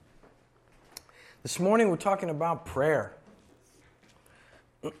This morning we're talking about prayer.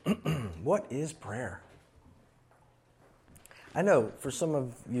 What is prayer? I know for some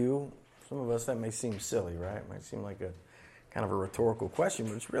of you, some of us, that may seem silly, right? It might seem like a kind of a rhetorical question,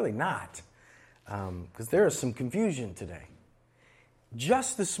 but it's really not. Because there is some confusion today.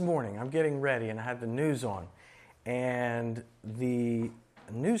 Just this morning, I'm getting ready and I had the news on. And the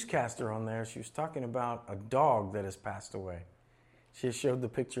newscaster on there, she was talking about a dog that has passed away. She showed the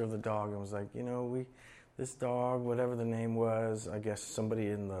picture of the dog and was like, this dog, whatever the name was, I guess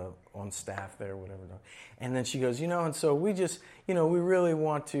somebody on staff there, whatever. And then she goes, and so we just, we really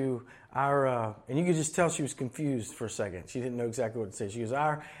want to, and you could just tell she was confused for a second. She didn't know exactly what to say. She goes,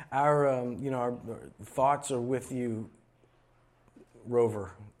 our thoughts are with you,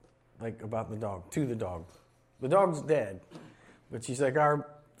 Rover, like about the dog, to the dog. The dog's dead, but she's like, our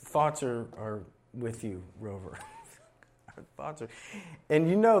thoughts are with you, Rover. Thoughts are,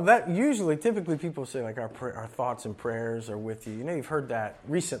 and that usually, typically people say like our thoughts and prayers are with you. You've heard that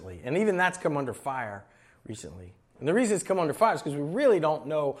recently, and even that's come under fire recently. And the reason it's come under fire is because we really don't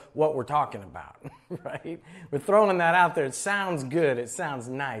know what we're talking about, right? We're throwing that out there. It sounds good. It sounds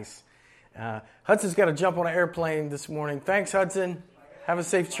nice. Hudson's got to jump on an airplane this morning. Thanks, Hudson. Have a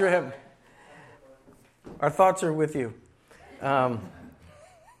safe trip. Our thoughts are with you.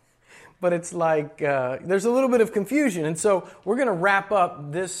 But it's like there's a little bit of confusion. And so we're going to wrap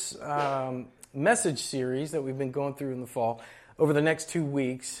up this message series that we've been going through in the fall over the next 2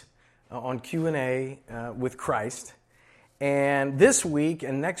 weeks on Q&A with Christ. And this week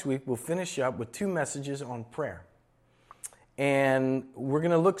and next week we'll finish up with 2 messages on prayer. And we're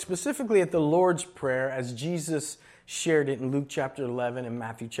going to look specifically at the Lord's Prayer as Jesus shared it in Luke chapter 11 and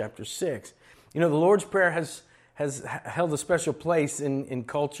Matthew chapter 6. The Lord's Prayer has held a special place in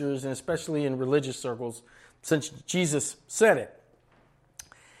cultures and especially in religious circles since Jesus said it.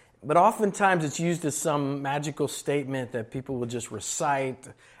 But oftentimes it's used as some magical statement that people will just recite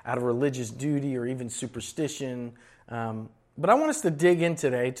out of religious duty or even superstition. But I want us to dig in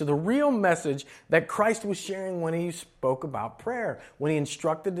today to the real message that Christ was sharing when he spoke about prayer, when he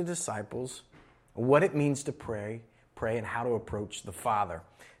instructed the disciples what it means to pray, and how to approach the Father.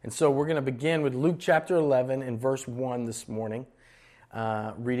 And so we're going to begin with Luke chapter 11 and verse 1 this morning,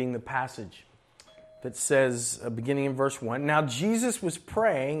 reading the passage that says, beginning in verse 1, "Now Jesus was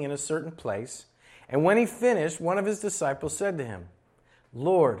praying in a certain place, and when he finished, one of his disciples said to him,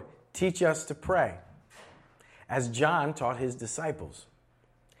 'Lord, teach us to pray, as John taught his disciples.'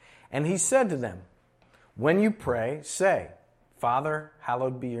 And he said to them, 'When you pray, say, Father,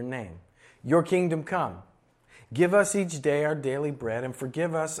 hallowed be your name. Your kingdom come. Give us each day our daily bread, and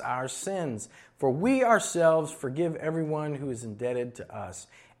forgive us our sins, for we ourselves forgive everyone who is indebted to us,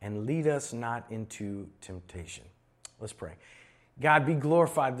 and lead us not into temptation.'" Let's pray. God, be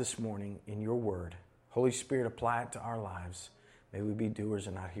glorified this morning in your word. Holy Spirit, apply it to our lives. May we be doers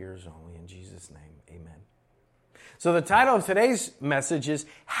and not hearers only. In Jesus' name, amen. So the title of today's message is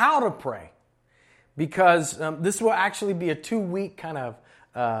How to Pray, because this will actually be a 2-week kind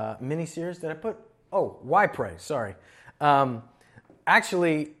of mini-series that I put. Oh, why pray? Sorry. Next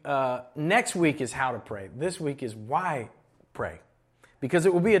week is how to pray. This week is why pray. Because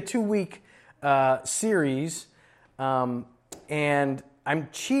it will be a 2-week series. And I'm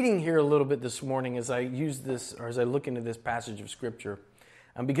cheating here a little bit this morning as I use this, or as I look into this passage of Scripture.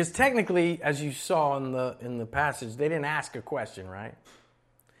 Because technically, as you saw in the passage, they didn't ask a question, right?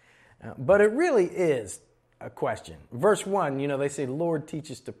 But it really is a question. Verse 1, they say, "Lord, teach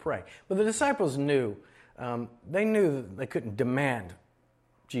us to pray." But the disciples knew, they knew that they couldn't demand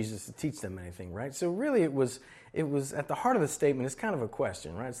Jesus to teach them anything, right? So really it was at the heart of the statement, it's kind of a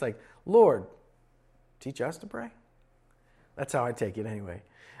question, right? It's like, "Lord, teach us to pray?" That's how I take it anyway.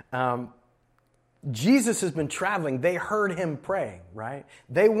 Jesus has been traveling. They heard him praying, right?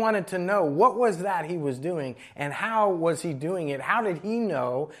 They wanted to know what was that he was doing and how was he doing it? How did he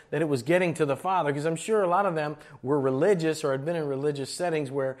know that it was getting to the Father? Because I'm sure a lot of them were religious or had been in religious settings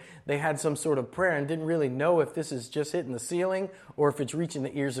where they had some sort of prayer and didn't really know if this is just hitting the ceiling or if it's reaching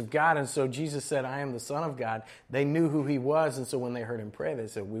the ears of God. And so Jesus said, "I am the Son of God." They knew who he was. And so when they heard him pray, they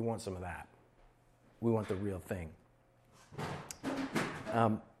said, "We want some of that. We want the real thing."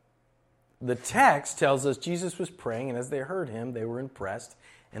 The text tells us Jesus was praying, and as they heard him, they were impressed,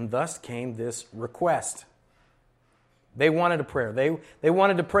 and thus came this request. They wanted a prayer. They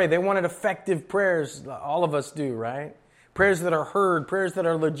wanted to pray. They wanted effective prayers. All of us do, right? Prayers that are heard, prayers that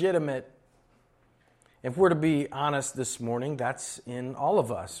are legitimate. If we're to be honest this morning, that's in all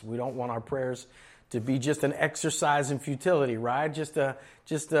of us. We don't want our prayers to be just an exercise in futility, right? Just a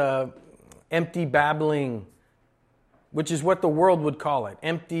empty babbling which is what the world would call it,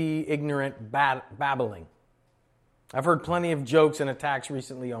 empty, ignorant babbling. I've heard plenty of jokes and attacks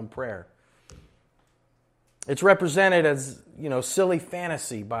recently on prayer. It's represented as, silly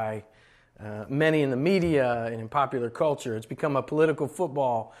fantasy by many in the media and in popular culture. It's become a political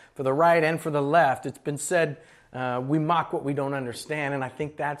football for the right and for the left. It's been said we mock what we don't understand, and I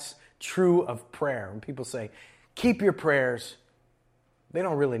think that's true of prayer. When people say, keep your prayers, they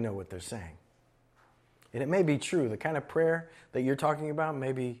don't really know what they're saying. And it may be true. The kind of prayer that you're talking about,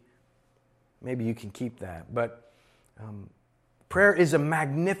 maybe you can keep that. But prayer is a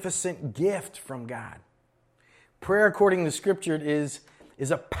magnificent gift from God. Prayer, according to Scripture,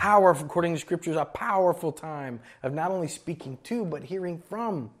 is a powerful time of not only speaking to, but hearing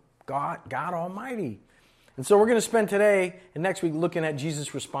from God Almighty. And so we're going to spend today and next week looking at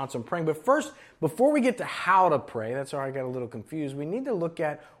Jesus' response on praying. But first, before we get to how to pray, that's where I got a little confused, we need to look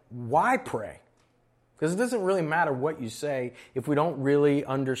at why pray. Because it doesn't really matter what you say if we don't really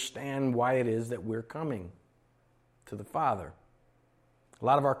understand why it is that we're coming to the Father. A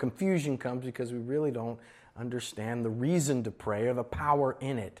lot of our confusion comes because we really don't understand the reason to pray or the power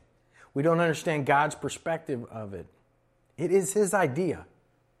in it. We don't understand God's perspective of it. It is His idea.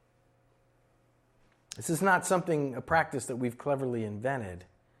 This is not a practice that we've cleverly invented,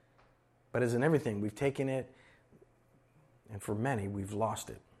 but as in everything, we've taken it, and for many, we've lost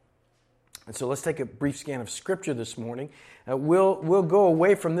it. And so let's take a brief scan of Scripture this morning. We'll go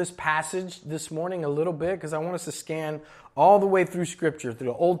away from this passage this morning a little bit because I want us to scan all the way through Scripture, through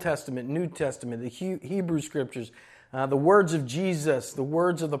the Old Testament, New Testament, the Hebrew Scriptures, the words of Jesus, the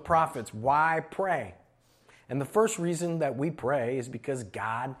words of the prophets. Why pray? And the first reason that we pray is because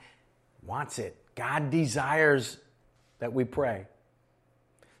God wants it. God desires that we pray.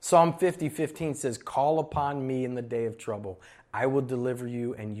 Psalm 50:15 says, call upon me in the day of trouble. I will deliver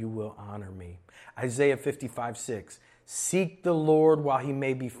you and you will honor me. Isaiah 55:6, seek the Lord while he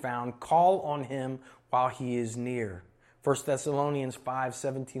may be found. Call on him while he is near. 1 Thessalonians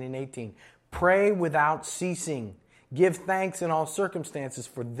 5:17 and 18, pray without ceasing. Give thanks in all circumstances,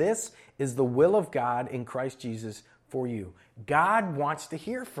 for this is the will of God in Christ Jesus for you. God wants to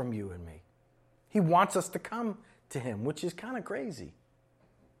hear from you and me. He wants us to come to him, which is kind of crazy.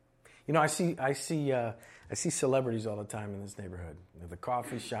 I see celebrities all the time in this neighborhood. The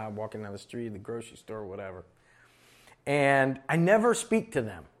coffee shop, walking down the street, the grocery store, whatever. And I never speak to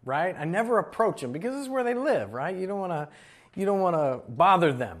them, right? I never approach them because this is where they live, right? You don't want to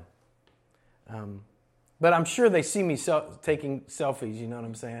bother them. But I'm sure they see me taking selfies. You know what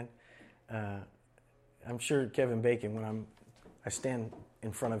I'm saying? I'm sure Kevin Bacon, when I stand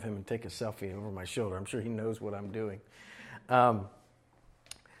in front of him and take a selfie over my shoulder, I'm sure he knows what I'm doing.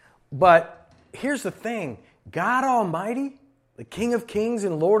 But here's the thing. God Almighty, the King of Kings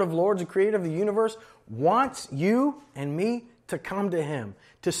and Lord of Lords, the creator of the universe, wants you and me to come to him,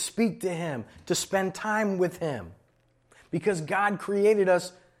 to speak to him, to spend time with him. Because God created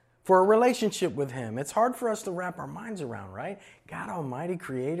us for a relationship with him. It's hard for us to wrap our minds around, right? God Almighty,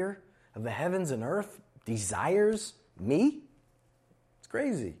 creator of the heavens and earth, desires me? It's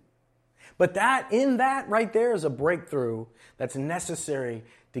crazy. But in that right there is a breakthrough that's necessary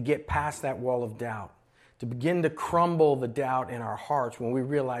to get past that wall of doubt, to begin to crumble the doubt in our hearts when we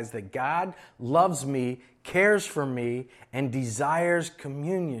realize that God loves me, cares for me, and desires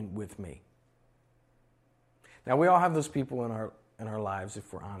communion with me. Now, we all have those people in our lives,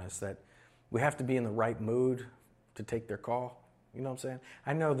 if we're honest, that we have to be in the right mood to take their call. You know what I'm saying?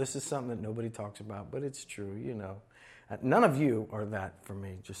 I know this is something that nobody talks about, but it's true, None of you are that for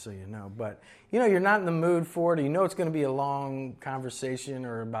me, just so you know. But, you're not in the mood for it. Or it's going to be a long conversation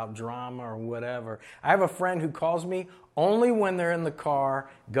or about drama or whatever. I have a friend who calls me only when they're in the car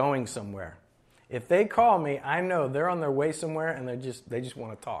going somewhere. If they call me, I know they're on their way somewhere and they just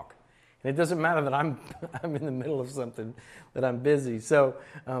want to talk. And it doesn't matter that I'm in the middle of something, that I'm busy. So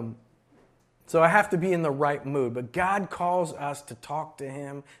I have to be in the right mood. But God calls us to talk to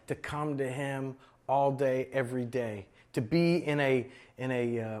him, to come to him all day, every day. To be in a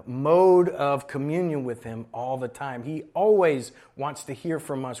mode of communion with him all the time. He always wants to hear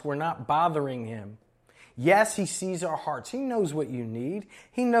from us. We're not bothering him. Yes, he sees our hearts. He knows what you need.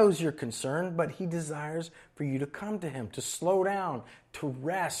 He knows your concern, but he desires for you to come to him, to slow down, to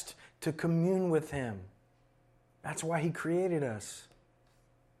rest, to commune with him. That's why he created us.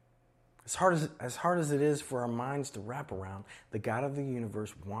 As hard as it is for our minds to wrap around, the God of the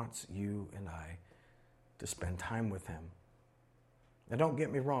universe wants you and I to spend time with him. Now, don't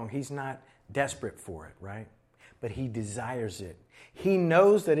get me wrong. He's not desperate for it, right? But he desires it. He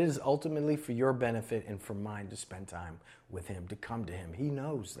knows that it is ultimately for your benefit and for mine to spend time with him, to come to him. He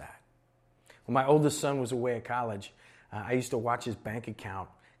knows that. When my oldest son was away at college, I used to watch his bank account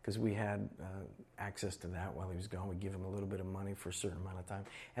because we had access to that while he was gone. We'd give him a little bit of money for a certain amount of time.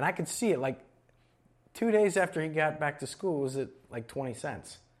 And I could see it like 2 days after he got back to school, it was at like 20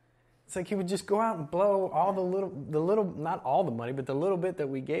 cents. It's like he would just go out and blow all the little, not all the money, but the little bit that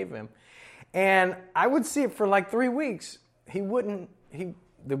we gave him. And I would see it for like 3 weeks. There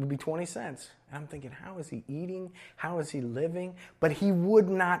would be 20 cents. And I'm thinking, how is he eating? How is he living? But he would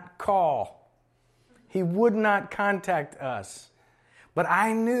not call. He would not contact us. But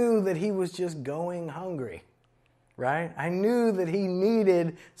I knew that he was just going hungry, right? I knew that he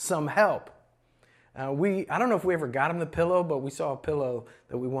needed some help. I don't know if we ever got him the pillow, but we saw a pillow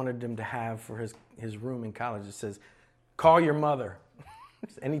that we wanted him to have for his room in college. It says, call your mother.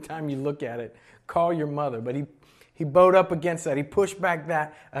 Anytime you look at it, call your mother. But he bowed up against that. He pushed back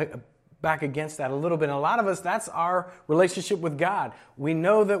against that a little bit. And a lot of us, that's our relationship with God. We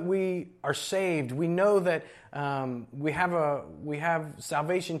know that we are saved. We know that we have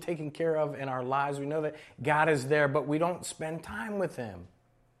salvation taken care of in our lives. We know that God is there, but we don't spend time with him.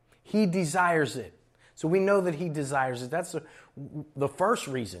 He desires it. So we know that he desires it. That's the first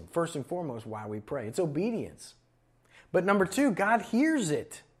reason, first and foremost, why we pray. It's obedience. But number two, God hears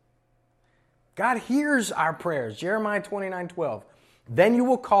it. God hears our prayers. Jeremiah 29:12. Then you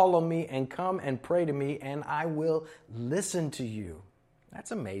will call on me and come and pray to me, and I will listen to you.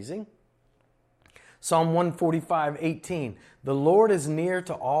 That's amazing. Psalm 145:18. The Lord is near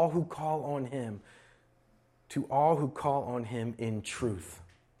to all who call on him, to all who call on him in truth.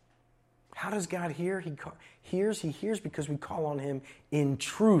 How does God hear? He hears because we call on him in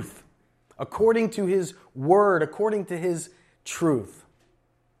truth, according to his word, according to his truth.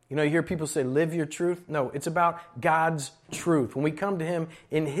 You know, you hear people say, live your truth. No, it's about God's truth. When we come to him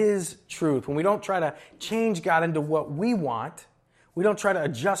in his truth, when we don't try to change God into what we want, we don't try to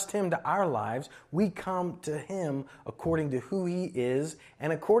adjust him to our lives, we come to him according to who he is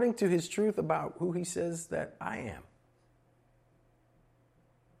and according to his truth about who he says that I am.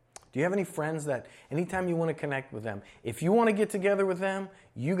 Do you have any friends that anytime you want to connect with them, if you want to get together with them,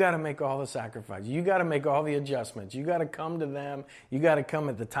 you got to make all the sacrifices. You got to make all the adjustments. You got to come to them. You got to come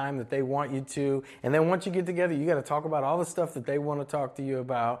at the time that they want you to. And then once you get together, you got to talk about all the stuff that they want to talk to you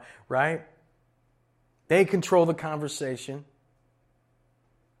about, right? They control the conversation.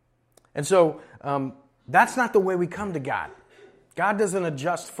 And so that's not the way we come to God. God doesn't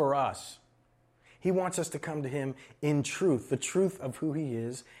adjust for us. He wants us to come to him in truth, the truth of who he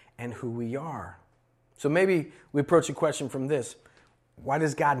is and who we are. So maybe we approach the question from this: why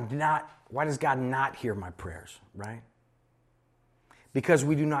does God not hear my prayers, right? Because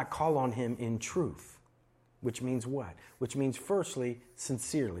we do not call on him in truth, which means what? Which means, firstly,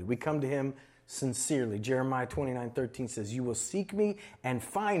 sincerely. We come to him sincerely. Jeremiah 29:13 says, you will seek me and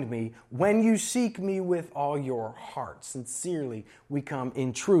find me when you seek me with all your heart. Sincerely, we come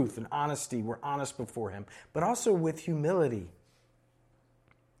in truth and honesty. We're honest before him, but also with humility.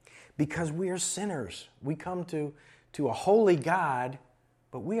 Because we are sinners. We come to a holy God,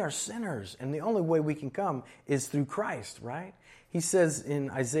 but we are sinners. And the only way we can come is through Christ, right? He says in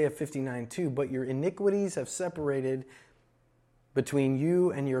Isaiah 59:2, but your iniquities have separated between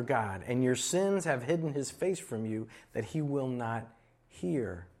you and your God, and your sins have hidden his face from you, that he will not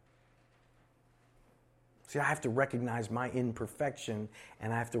hear. See, I have to recognize my imperfection,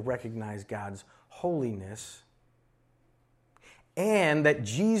 and I have to recognize God's holiness, and that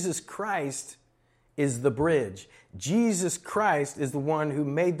Jesus Christ is the bridge. Jesus Christ is the one who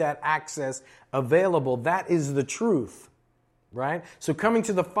made that access available. That is the truth, right? So coming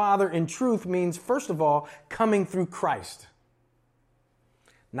to the Father in truth means, first of all, coming through Christ.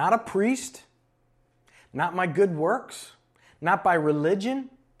 Not a priest, not my good works, not by religion,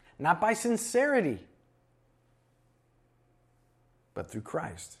 not by sincerity, but through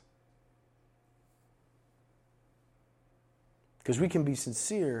Christ. Because we can be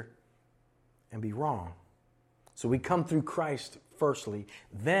sincere and be wrong. So we come through Christ firstly,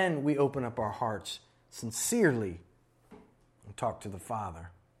 then we open up our hearts sincerely and talk to the Father.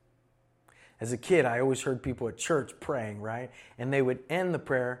 As a kid, I always heard people at church praying, right? And they would end the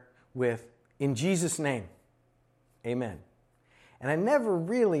prayer with, in Jesus' name, amen. And I never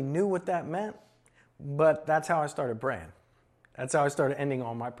really knew what that meant, but that's how I started praying. That's how I started ending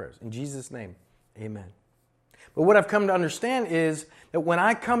all my prayers. In Jesus' name, amen. But what I've come to understand is that when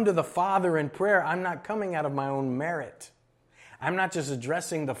I come to the Father in prayer, I'm not coming out of my own merit. I'm not just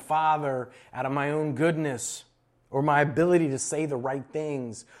addressing the Father out of my own goodness or my ability to say the right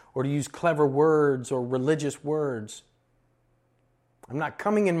things or to use clever words or religious words. I'm not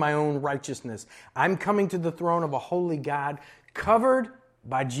coming in my own righteousness. I'm coming to the throne of a holy God covered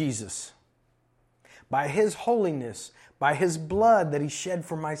by Jesus. by His holiness, by His blood that He shed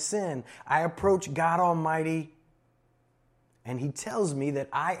for my sin, I approach God Almighty, and He tells me that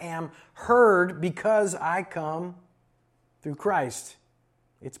I am heard because I come through Christ.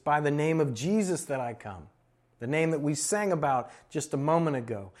 It's by the name of Jesus that I come, the name that we sang about just a moment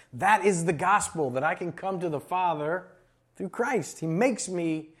ago. That is the gospel, that I can come to the Father through Christ. He makes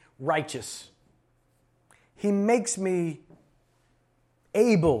me righteous. He makes me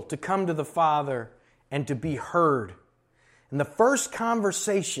able to come to the Father and to be heard. And the first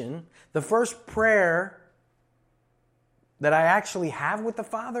conversation, the first prayer that I actually have with the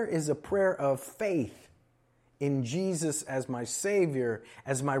Father is a prayer of faith in Jesus as my Savior,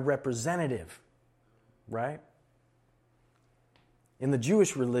 as my representative, right? In the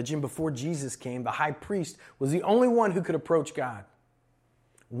Jewish religion, before Jesus came, the high priest was the only one who could approach God.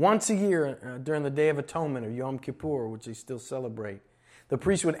 Once a year, during the Day of Atonement, or Yom Kippur, which they still celebrate, the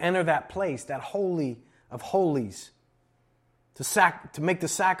priest would enter that place, that holy of holies, to make the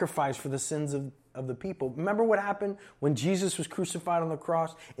sacrifice for the sins of the people. Remember what happened when Jesus was crucified on the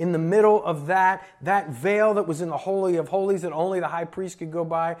cross? In the middle of that veil that was in the Holy of Holies that only the high priest could go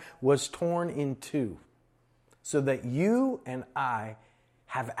by was torn in two, so that you and I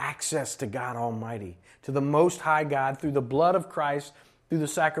have access to God Almighty, to the Most High God, through the blood of Christ, through the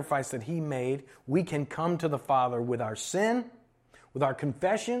sacrifice that He made. We can come to the Father with our sin, with our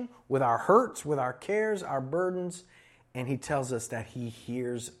confession, with our hurts, with our cares, our burdens, and He tells us that He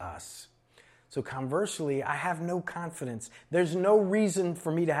hears us. So conversely, I have no confidence. There's no reason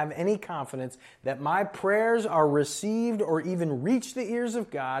for me to have any confidence that my prayers are received or even reach the ears of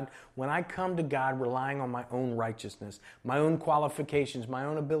God when I come to God relying on my own righteousness, my own qualifications, my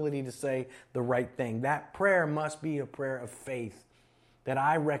own ability to say the right thing. That prayer must be a prayer of faith, that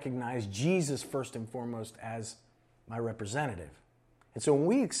I recognize Jesus first and foremost as my representative. And so when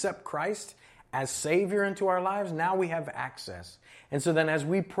we accept Christ as Savior into our lives, now we have access. And so then as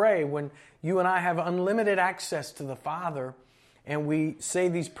we pray, when you and I have unlimited access to the Father, and we say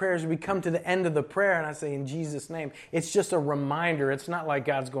these prayers, we come to the end of the prayer, and I say, in Jesus' name, it's just a reminder. It's not like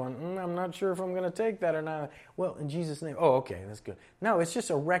God's going, I'm not sure if I'm going to take that or not. Well, in Jesus' name, oh, okay, that's good. No, it's just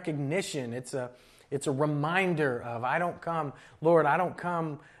a recognition. It's a reminder of, I don't come, Lord, I don't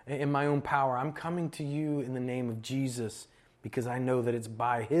come in my own power. I'm coming to you in the name of Jesus, because I know that it's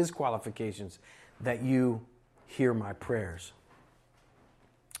by His qualifications that you hear my prayers.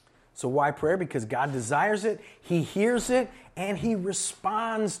 So why prayer? Because God desires it, He hears it, and He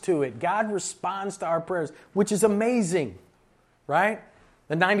responds to it. God responds to our prayers, which is amazing, right?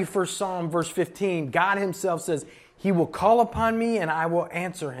 The 91st Psalm, verse 15, God Himself says, He will call upon me and I will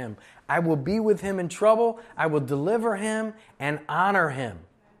answer Him. I will be with him in trouble. I will deliver him and honor him.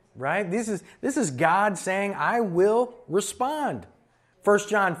 Right? This is God saying, I will respond. 1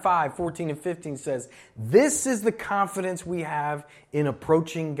 John 5, 14 and 15 says, this is the confidence we have in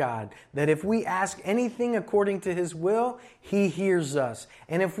approaching God, that if we ask anything according to His will, He hears us.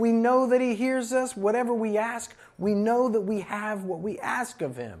 And if we know that He hears us, whatever we ask, we know that we have what we ask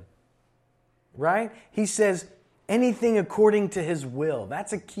of Him. Right? He says, anything according to His will.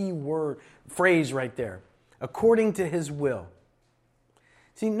 That's a key phrase right there. According to His will.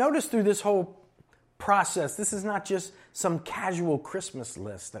 See, notice through this whole process, this is not just some casual Christmas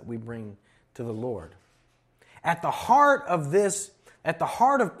list that we bring to the Lord. At the heart of this, at the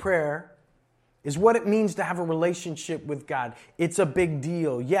heart of prayer, is what it means to have a relationship with God. It's a big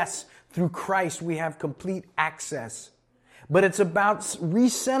deal. Yes, through Christ we have complete access. But it's about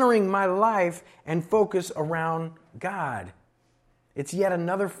recentering my life and focus around God. It's yet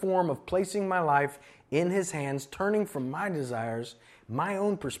another form of placing my life in His hands, turning from my desires, my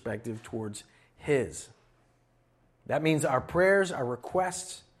own perspective, towards His. That means our prayers, our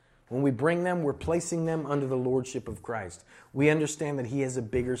requests, when we bring them, we're placing them under the lordship of Christ. We understand that He has a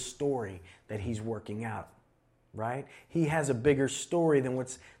bigger story that He's working out, right? He has a bigger story than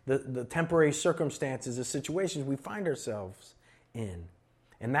what's the temporary circumstances, the situations we find ourselves in.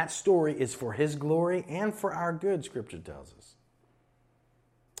 And that story is for His glory and for our good, Scripture tells us.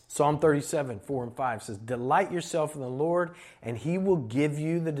 Psalm 37, 4 and 5 says, delight yourself in the Lord, and He will give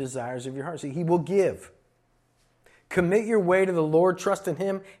you the desires of your heart. See, He will give. Commit your way to the Lord, trust in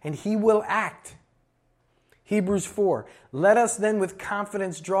Him, and He will act. Hebrews 4, let us then with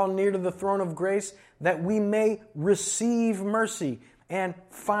confidence draw near to the throne of grace, that we may receive mercy and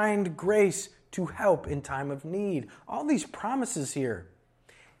find grace to help in time of need. All these promises here.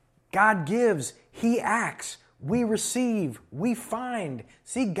 God gives, He acts, we receive, we find.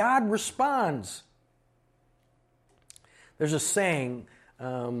 See, God responds. There's a saying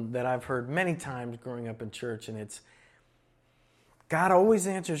that I've heard many times growing up in church, and it's, God always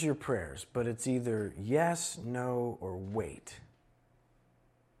answers your prayers, but it's either yes, no, or wait.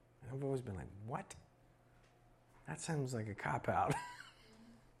 I've always been like, what? That sounds like a cop-out.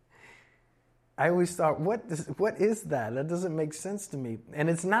 I always thought, what is that? That doesn't make sense to me. And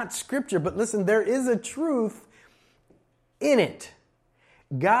it's not scripture, but listen, there is a truth in it.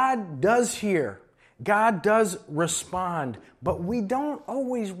 God does hear. God does respond, but we don't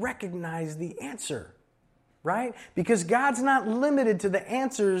always recognize the answer, right? Because God's not limited to the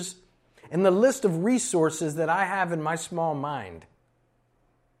answers and the list of resources that I have in my small mind.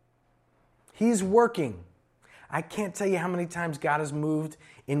 He's working. I can't tell you how many times God has moved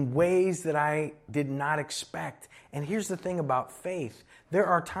in ways that I did not expect. And here's the thing about faith. There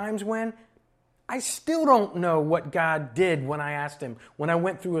are times when I still don't know what God did when I asked Him, when I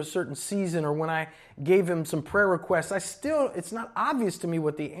went through a certain season or when I gave Him some prayer requests. It's not obvious to me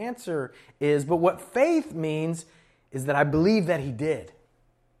what the answer is, but what faith means is that I believe that He did.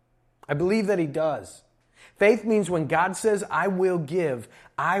 I believe that He does. Faith means when God says, I will give,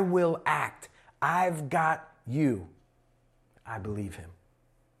 I will act, I've got you, I believe Him.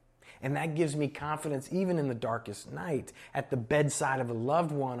 And that gives me confidence even in the darkest night, at the bedside of a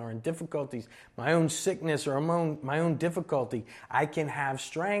loved one or in difficulties, my own sickness or my own difficulty. I can have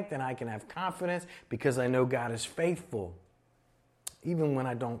strength and I can have confidence because I know God is faithful, even when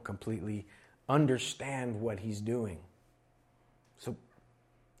I don't completely understand what He's doing. So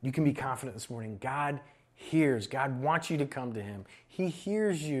you can be confident this morning. God hears. God wants you to come to Him. He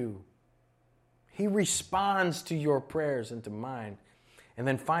hears you. He responds to your prayers and to mine. And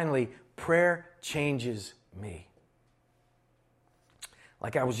then finally, prayer changes me.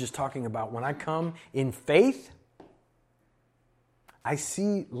 Like I was just talking about, when I come in faith, I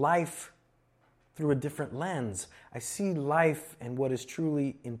see life through a different lens. I see life and what is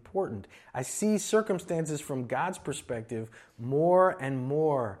truly important. I see circumstances from God's perspective more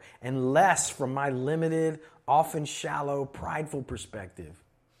and less from my limited, often shallow, prideful perspective.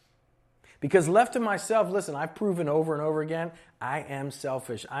 Because left to myself, listen, I've proven over and over again, I am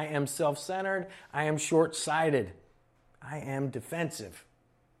selfish. I am self-centered. I am short-sighted. I am defensive.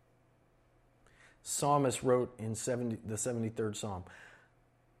 Psalmist wrote in the 73rd Psalm,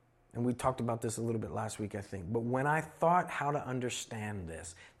 and we talked about this a little bit last week, I think, but when I thought how to understand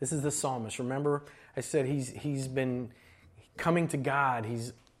this is the psalmist. Remember, I said he's been coming to God.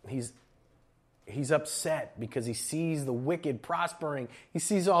 He's upset because he sees the wicked prospering. He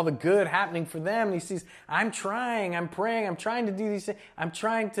sees all the good happening for them. And he sees, I'm trying, I'm praying, I'm trying to do these things. I'm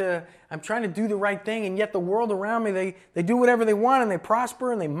trying to do the right thing. And yet the world around me, they do whatever they want and they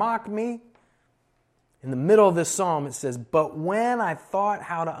prosper and they mock me. In the middle of this psalm, it says, but when I thought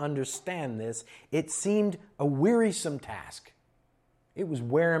how to understand this, it seemed a wearisome task. It was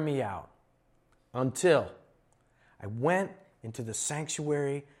wearing me out until I went into the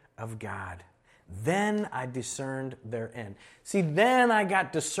sanctuary of God. Then I discerned their end. See, then I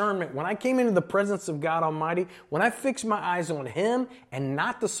got discernment. When I came into the presence of God Almighty, when I fixed my eyes on Him and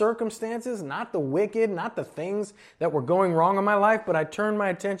not the circumstances, not the wicked, not the things that were going wrong in my life, but I turned my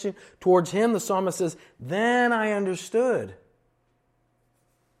attention towards Him, the psalmist says, then I understood.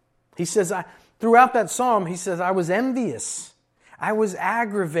 He says, throughout that psalm, he says, I was envious. I was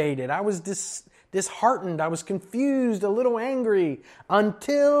aggravated. I was disheartened. I was confused, a little angry,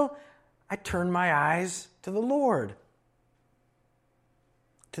 until I turned my eyes to the Lord,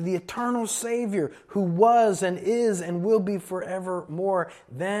 to the eternal Savior who was and is and will be forevermore.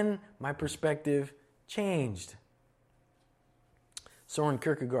 Then my perspective changed. Soren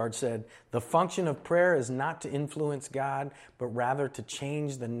Kierkegaard said, the function of prayer is not to influence God, but rather to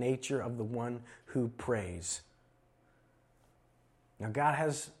change the nature of the one who prays. Now, God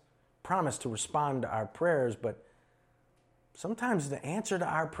has promised to respond to our prayers, but sometimes the answer to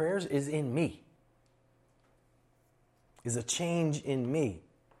our prayers is in me, is a change in me.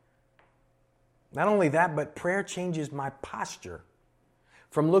 Not only that, but prayer changes my posture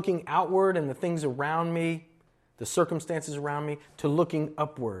from looking outward and the things around me, the circumstances around me, to looking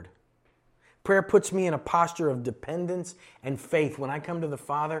upward. Prayer puts me in a posture of dependence and faith. When I come to the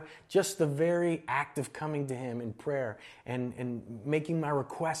Father, just the very act of coming to Him in prayer and making my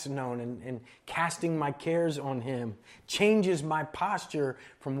requests known and casting my cares on Him changes my posture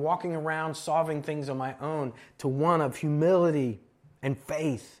from walking around solving things on my own to one of humility and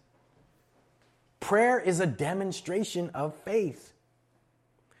faith. Prayer is a demonstration of faith.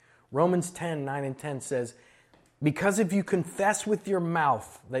 Romans 10:9-10 says, because if you confess with your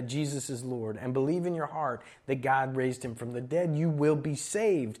mouth that Jesus is Lord and believe in your heart that God raised Him from the dead, you will be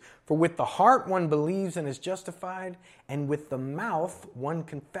saved. For with the heart one believes and is justified, and with the mouth one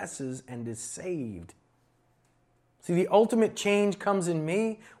confesses and is saved. See, the ultimate change comes in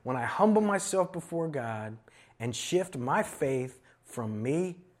me when I humble myself before God and shift my faith from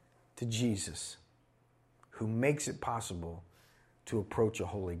me to Jesus, who makes it possible to approach a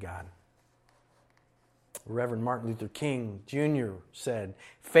holy God. Reverend Martin Luther King Jr. said,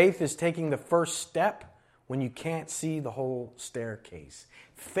 "Faith is taking the first step when you can't see the whole staircase."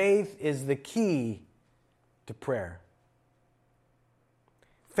 Faith is the key to prayer.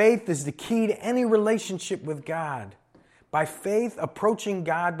 Faith is the key to any relationship with God. By faith, approaching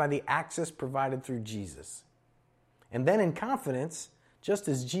God by the access provided through Jesus. And then in confidence, just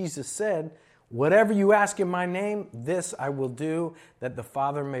as Jesus said, "Whatever you ask in my name, this I will do, that the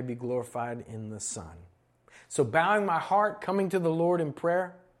Father may be glorified in the Son." So bowing my heart, coming to the Lord in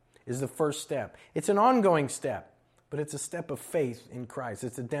prayer is the first step. It's an ongoing step, but it's a step of faith in Christ.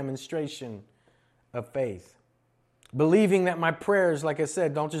 It's a demonstration of faith. Believing that my prayers, like I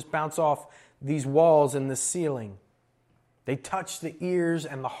said, don't just bounce off these walls and the ceiling. They touch the ears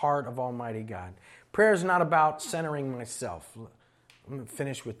and the heart of Almighty God. Prayer is not about centering myself. I'm going to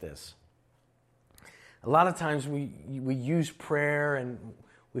finish with this. A lot of times we use prayer and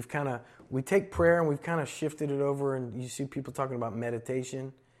we take prayer and we've kind of shifted it over, and you see people talking about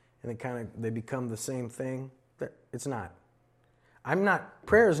meditation and they become the same thing. It's not.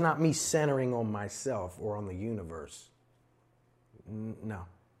 Prayer is not me centering on myself or on the universe. No.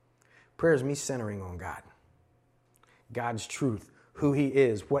 Prayer is me centering on God. God's truth, who He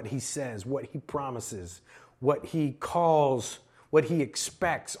is, what He says, what He promises, what He calls, what He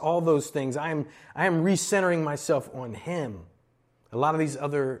expects, all those things. I am recentering myself on Him. A lot of these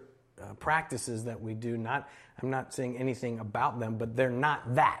other practices that we do, I'm not saying anything about them, but they're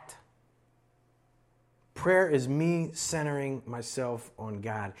not that. Prayer is me centering myself on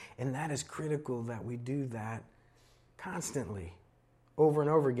God. And that is critical that we do that constantly, over and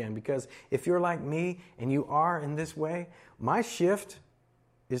over again. Because if you're like me and you are in this way, my shift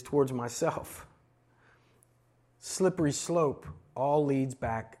is towards myself. Slippery slope all leads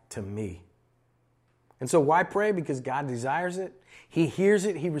back to me. And so why pray? Because God desires it. He hears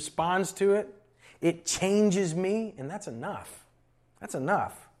it. He responds to it. It changes me. And that's enough. That's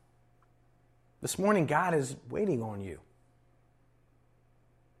enough. This morning, God is waiting on you.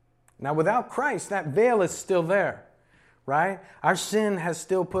 Now, without Christ, that veil is still there, right? Our sin has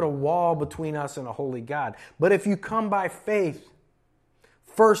still put a wall between us and a holy God. But if you come by faith,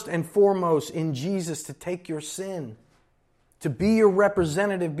 first and foremost in Jesus, to take your sin, to be your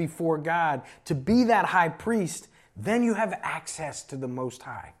representative before God, to be that high priest, then you have access to the Most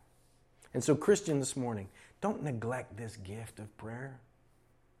High. And so, Christian, this morning, don't neglect this gift of prayer.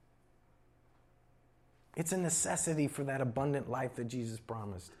 It's a necessity for that abundant life that Jesus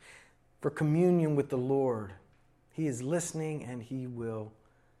promised. For communion with the Lord. He is listening and He will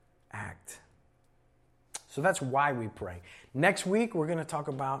act. So that's why we pray. Next week, we're going to talk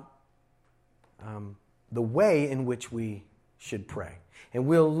about the way in which we should pray. And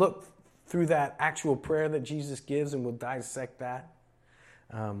we'll look through that actual prayer that Jesus gives, and we'll dissect that.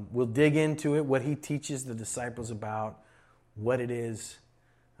 We'll dig into it, what He teaches the disciples about what it is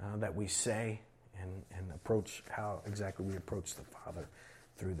that we say, and approach how exactly we approach the Father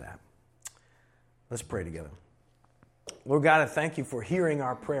through that. Let's pray together. Lord God, I thank You for hearing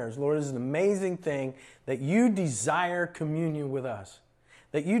our prayers. Lord, it is an amazing thing that You desire communion with us,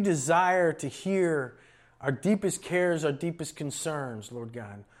 that You desire to hear our deepest cares, our deepest concerns, Lord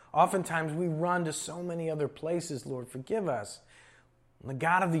God. Oftentimes we run to so many other places, Lord. Forgive us. The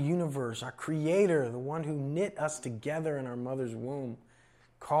God of the universe, our Creator, the one who knit us together in our mother's womb,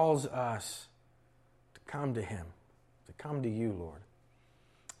 calls us come to Him, to come to You, Lord.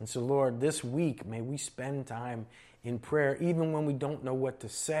 And so, Lord, this week, may we spend time in prayer, even when we don't know what to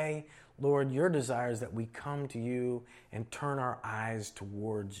say. Lord, Your desire is that we come to You and turn our eyes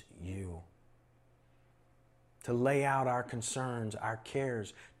towards You, to lay out our concerns, our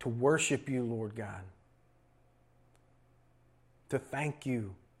cares, to worship You, Lord God, to thank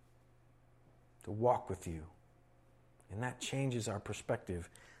You, to walk with You. And that changes our perspective.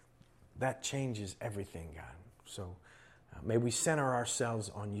 That changes everything, God. So may we center ourselves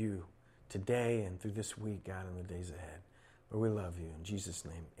on You today and through this week, God, and the days ahead. Lord, we love You. In Jesus'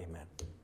 name, amen.